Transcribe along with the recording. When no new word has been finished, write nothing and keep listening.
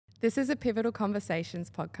This is a Pivotal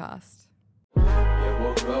Conversations podcast. Yeah,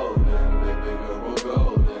 we're golden, nigga, we're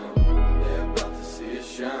golden. They're about to see us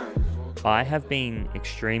shine. I have been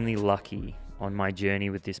extremely lucky on my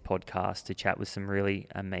journey with this podcast to chat with some really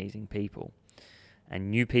amazing people.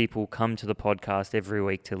 And new people come to the podcast every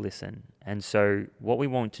week to listen. And so what we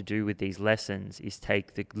want to do with these lessons is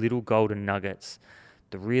take the little golden nuggets,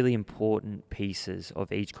 the really important pieces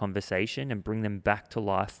of each conversation, and bring them back to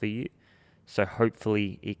life for you. So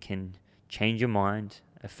hopefully it can change your mind,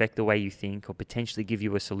 affect the way you think, or potentially give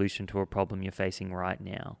you a solution to a problem you're facing right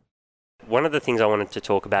now. One of the things I wanted to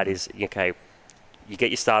talk about is, okay, you get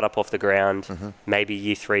your startup off the ground, maybe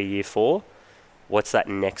year 3, year 4. What's that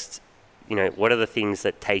next? What are the things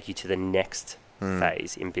that take you to the next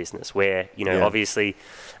phase in business where, obviously,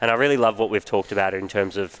 and I really love what we've talked about in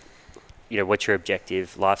terms of, what's your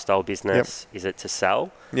objective, lifestyle business, is it to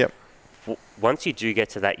sell? Yep. Once you do get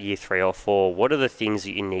to that year 3 or 4, what are the things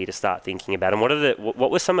that you need to start thinking about? And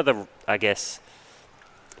what were some of the,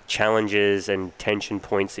 challenges and tension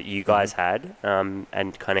points that you guys had,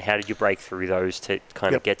 and kind of how did you break through those to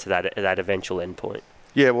kind of get to that eventual endpoint?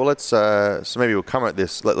 Yeah, well, let's so maybe we'll come at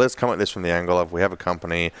this. Let's come at this from the angle of we have a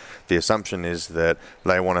company. The assumption is that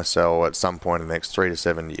they want to sell at some point in the next 3 to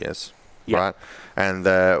 7 years, right? And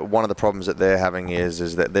one of the problems that they're having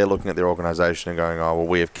is that they're looking at their organisation and going, oh, well,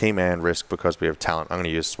 we have key man risk because we have talent. I'm going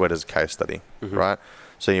to use Sweat as a case study, right?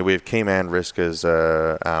 So we have key man risk as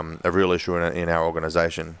a real issue in our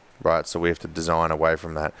organisation, right? So we have to design away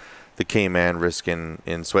from that. The key man risk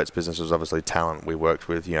in Sweat's business was obviously talent. We worked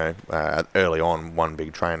with, early on, one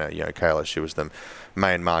big trainer, Kayla. She was the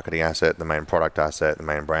main marketing asset, the main product asset, the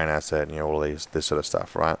main brand asset, all this sort of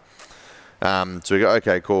stuff, right? So we go,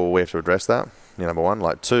 okay, cool, we have to address that, number one.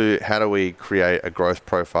 2, how do we create a growth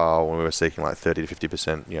profile when we were seeking 30 to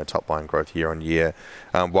 50%, top line growth year on year,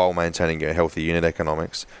 while maintaining healthy unit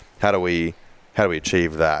economics? How do we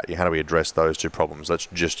achieve that? How do we address those 2 problems? Let's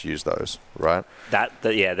just use those, right?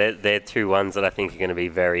 They're 2 ones that I think are going to be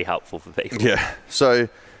very helpful for people. Yeah. So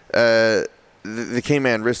the key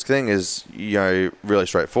man risk thing is, really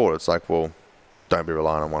straightforward. It's well, don't be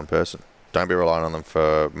relying on one person. Don't be relying on them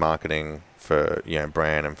for marketing, for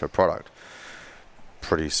brand, and for product.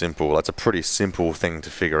 Pretty simple. That's a pretty simple thing to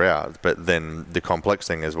figure out. But then the complex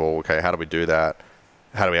thing is, well, okay, how do we do that?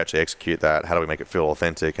 How do we actually execute that? How do we make it feel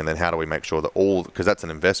authentic? And then how do we make sure that because that's an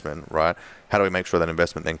investment, right? How do we make sure that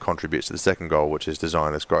investment then contributes to the second goal, which is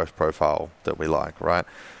design this growth profile that we like, right?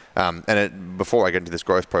 Before I get into this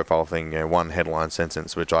growth profile thing, one headline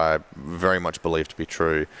sentence, which I very much believe to be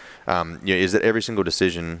true, is that every single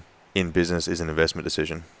decision in business is an investment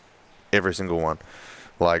decision. Every single one.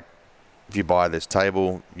 If you buy this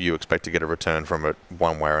table, you expect to get a return from it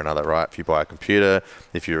one way or another, right? If you buy a computer,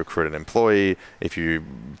 if you recruit an employee, if you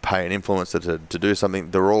pay an influencer to do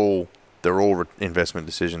something, they're all investment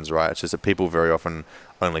decisions, right? It's just that people very often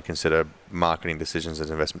only consider marketing decisions as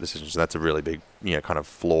investment decisions. And that's a really big, kind of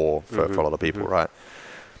flaw for a lot of people, right?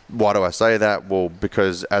 Why do I say that? Well,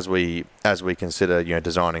 because as we consider,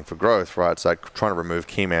 designing for growth, right? It's trying to remove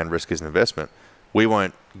key man risk as an investment. We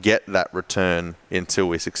won't get that return until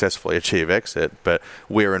we successfully achieve exit, but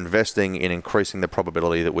we're investing in increasing the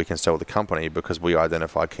probability that we can sell the company because we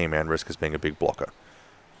identify key man risk as being a big blocker,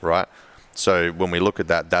 right? So when we look at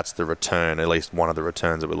that, that's the return, at least one of the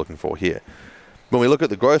returns that we're looking for here. When we look at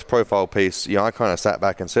the growth profile piece, I kind of sat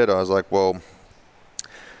back and said, I was like, well,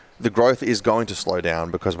 the growth is going to slow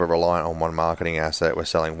down because we're reliant on one marketing asset. We're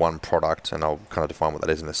selling one product, and I'll kind of define what that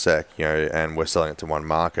is in a sec, and we're selling it to one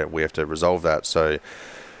market. We have to resolve that. So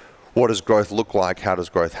what does growth look like? How does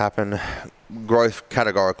growth happen? Growth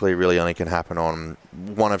categorically really only can happen on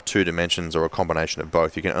one of 2 dimensions or a combination of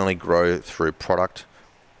both. You can only grow through product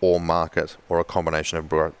or market, or a combination of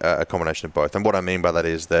both. And what I mean by that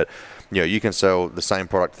is that you can sell the same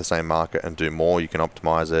product to the same market and do more. You can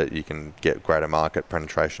optimize it. You can get greater market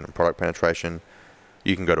penetration and product penetration.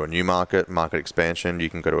 You can go to a new market expansion. You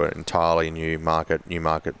can go to an entirely new market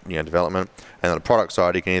development. And on the product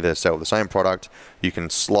side, you can either sell the same product, you can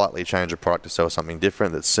slightly change a product to sell something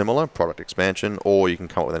different that's similar, product expansion, or you can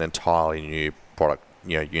come up with an entirely new product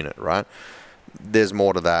unit, right? There's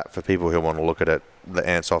more to that for people who want to look at it. The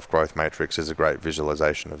Ansoff growth matrix is a great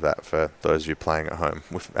visualization of that for those of you playing at home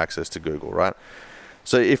with access to Google, right?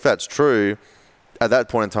 So if that's true, at that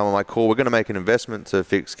point in time, I'm like, cool, we're going to make an investment to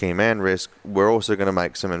fix key man risk. We're also going to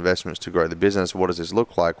make some investments to grow the business. What does this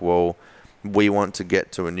look like? Well, we want to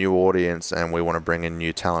get to a new audience and we want to bring in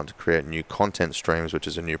new talent to create new content streams, which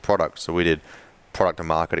is a new product. So we did product and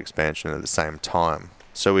market expansion at the same time.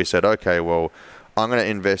 So we said, okay, well, I'm going to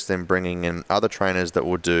invest in bringing in other trainers that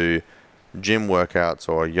will do gym workouts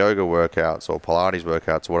or yoga workouts or Pilates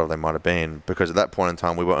workouts or whatever they might have been, because at that point in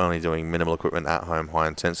time we were only doing minimal equipment at home, high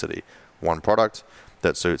intensity, one product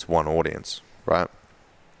that suits one audience, right?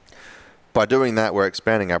 By doing that, we're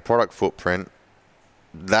expanding our product footprint.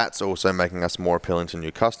 That's also making us more appealing to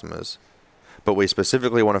new customers. But we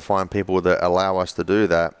specifically want to find people that allow us to do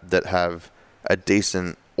that have a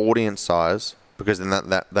decent audience size, because then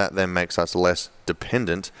that then makes us less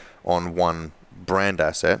dependent on one brand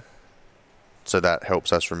asset. So that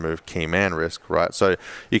helps us remove key man risk, right? So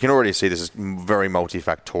you can already see this is very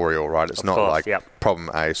multifactorial, right? It's not like problem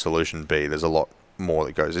A, solution B. There's a lot more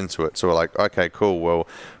that goes into it. So we're like, okay, cool. Well,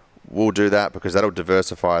 we'll do that because that'll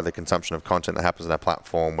diversify the consumption of content that happens on our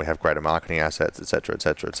platform. We have greater marketing assets, et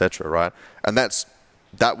cetera, right? And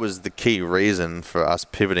that was the key reason for us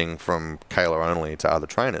pivoting from Kayla only to other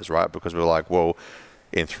trainers, right? Because we were like, well,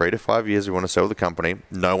 in 3 to 5 years, we want to sell the company.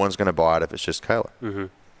 No one's going to buy it if it's just Kayla. Mm-hmm.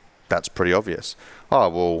 That's pretty obvious. Oh,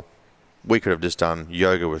 well, we could have just done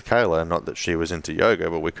yoga with Kayla. Not that she was into yoga,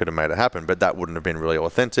 but we could have made it happen. But that wouldn't have been really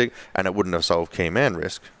authentic, and it wouldn't have solved key man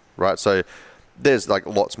risk, right? So there's like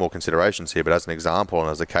lots more considerations here, but as an example and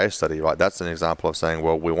as a case study, right, that's an example of saying,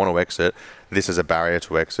 well, we want to exit. This is a barrier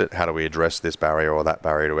to exit. How do we address this barrier or that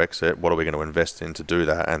barrier to exit? What are we going to invest in to do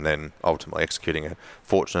that? And then ultimately executing it.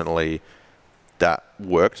 Fortunately, that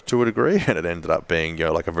worked to a degree, and it ended up being, you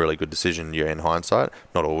know, like a really good decision, in hindsight.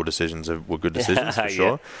 Not all decisions were good decisions, for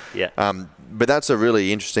sure. Yeah. But that's a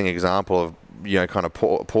really interesting example of, you know, kind of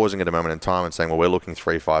pausing at a moment in time and saying, well, we're looking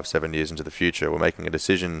 3, 5, 7 years into the future. We're making a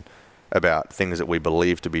decision about things that we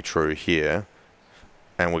believe to be true here,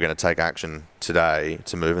 and we're going to take action today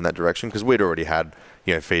to move in that direction, because we'd already had,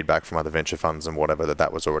 you know, feedback from other venture funds and whatever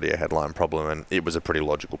that was already a headline problem, and it was a pretty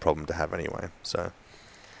logical problem to have anyway. So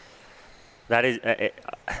that is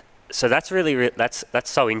so that's really that's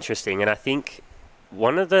so interesting. And I think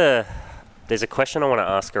there's a question I want to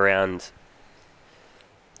ask around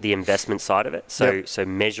the investment side of it. So so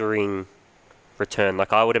measuring return.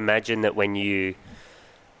 Like, I would imagine that when you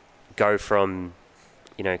go from,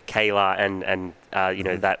 you know, Kayla and you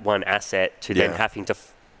know, that one asset to then having to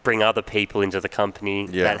bring other people into the company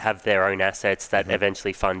that have their own assets that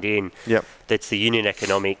eventually fund in. That's the unit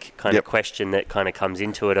economic kind of question that kind of comes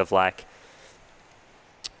into it, of like,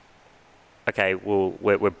 okay, well,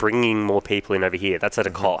 we're bringing more people in over here. That's at a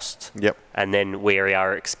cost. And then we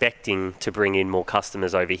are expecting to bring in more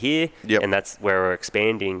customers over here, and that's where we're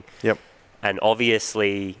expanding. And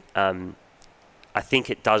obviously, I think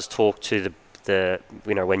it does talk to the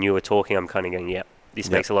you know, when you were talking, I'm kind of going, this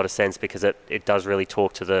makes a lot of sense, because it does really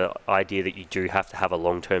talk to the idea that you do have to have a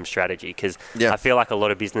long-term strategy, because I feel like a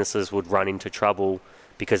lot of businesses would run into trouble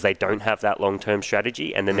because they don't have that long-term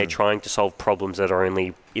strategy, and then they're trying to solve problems that are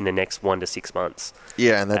only in the next 1 to 6 months.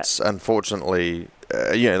 And that's unfortunately,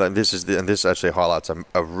 this actually highlights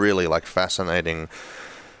a really like fascinating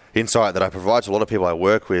insight that I provide to a lot of people I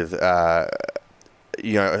work with.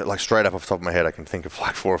 You know, like straight up off the top of my head, I can think of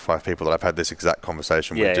like 4 or 5 people that I've had this exact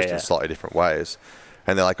conversation with, in slightly different ways.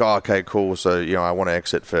 And they're like, oh, okay, cool. So, you know, I want to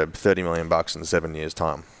exit for $30 million in 7 years'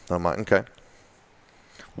 time. And I'm like, okay.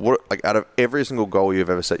 What, like, out of every single goal you've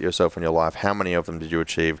ever set yourself in your life, how many of them did you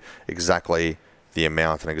achieve exactly the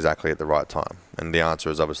amount and exactly at the right time? And the answer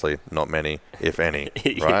is obviously not many, if any,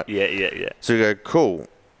 right? So you go, cool.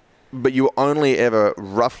 But you only ever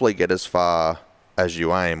roughly get as far as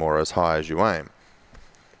you aim, or as high as you aim.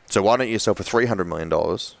 So why don't you sell for $300 million,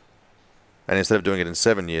 and instead of doing it in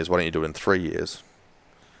 7 years, why don't you do it in 3 years?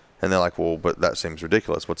 And they're like, well, but that seems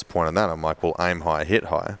ridiculous. What's the point of that? I'm like, well, aim high, hit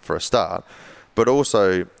high for a start. But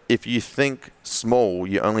also, if you think small,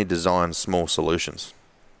 you only design small solutions,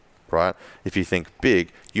 right? If you think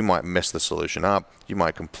big, you might mess the solution up. You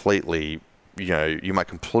might completely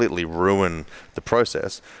ruin the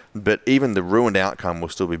process. But even the ruined outcome will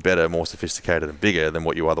still be better, more sophisticated and bigger than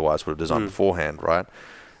what you otherwise would have designed beforehand, right?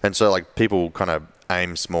 And so, like, people kind of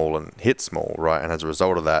aim small and hit small, right? And as a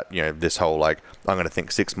result of that, you know, this whole, like, I'm going to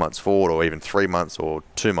think 6 months forward, or even 3 months or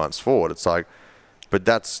 2 months forward. It's like, but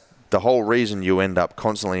that's the whole reason you end up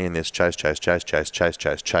constantly in this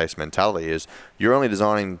chase mentality, is you're only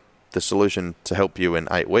designing the solution to help you in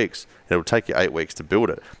 8 weeks. It'll take you 8 weeks to build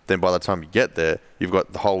it. Then by the time you get there, you've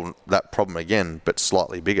got that problem again, but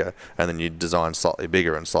slightly bigger. And then you design slightly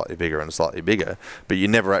bigger and slightly bigger and slightly bigger. But you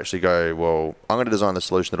never actually go, well, I'm going to design the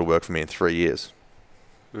solution that'll work for me in 3 years.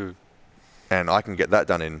 And I can get that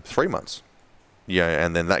done in 3 months. You know,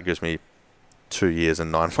 and then that gives me 2 years and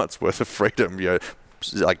 9 months worth of freedom, you know,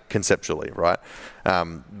 like conceptually, right?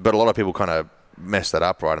 But a lot of people kind of mess that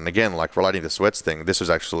up, right? And again, like relating to the sweats thing, this was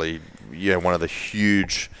actually, you know, one of the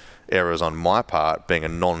huge errors on my part, being a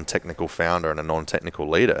non-technical founder and a non-technical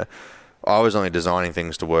leader, I was only designing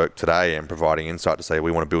things to work today and providing insight to say,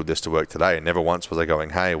 we want to build this to work today. And never once was I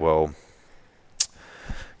going, hey, well,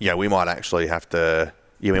 we might actually have to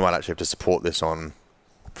support this on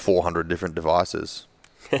 400 different devices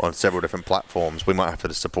on several different platforms. We might have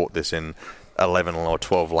to support this in 11 or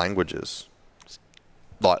 12 languages.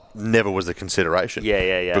 Like, never was the consideration.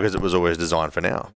 Yeah. Because it was always designed for now.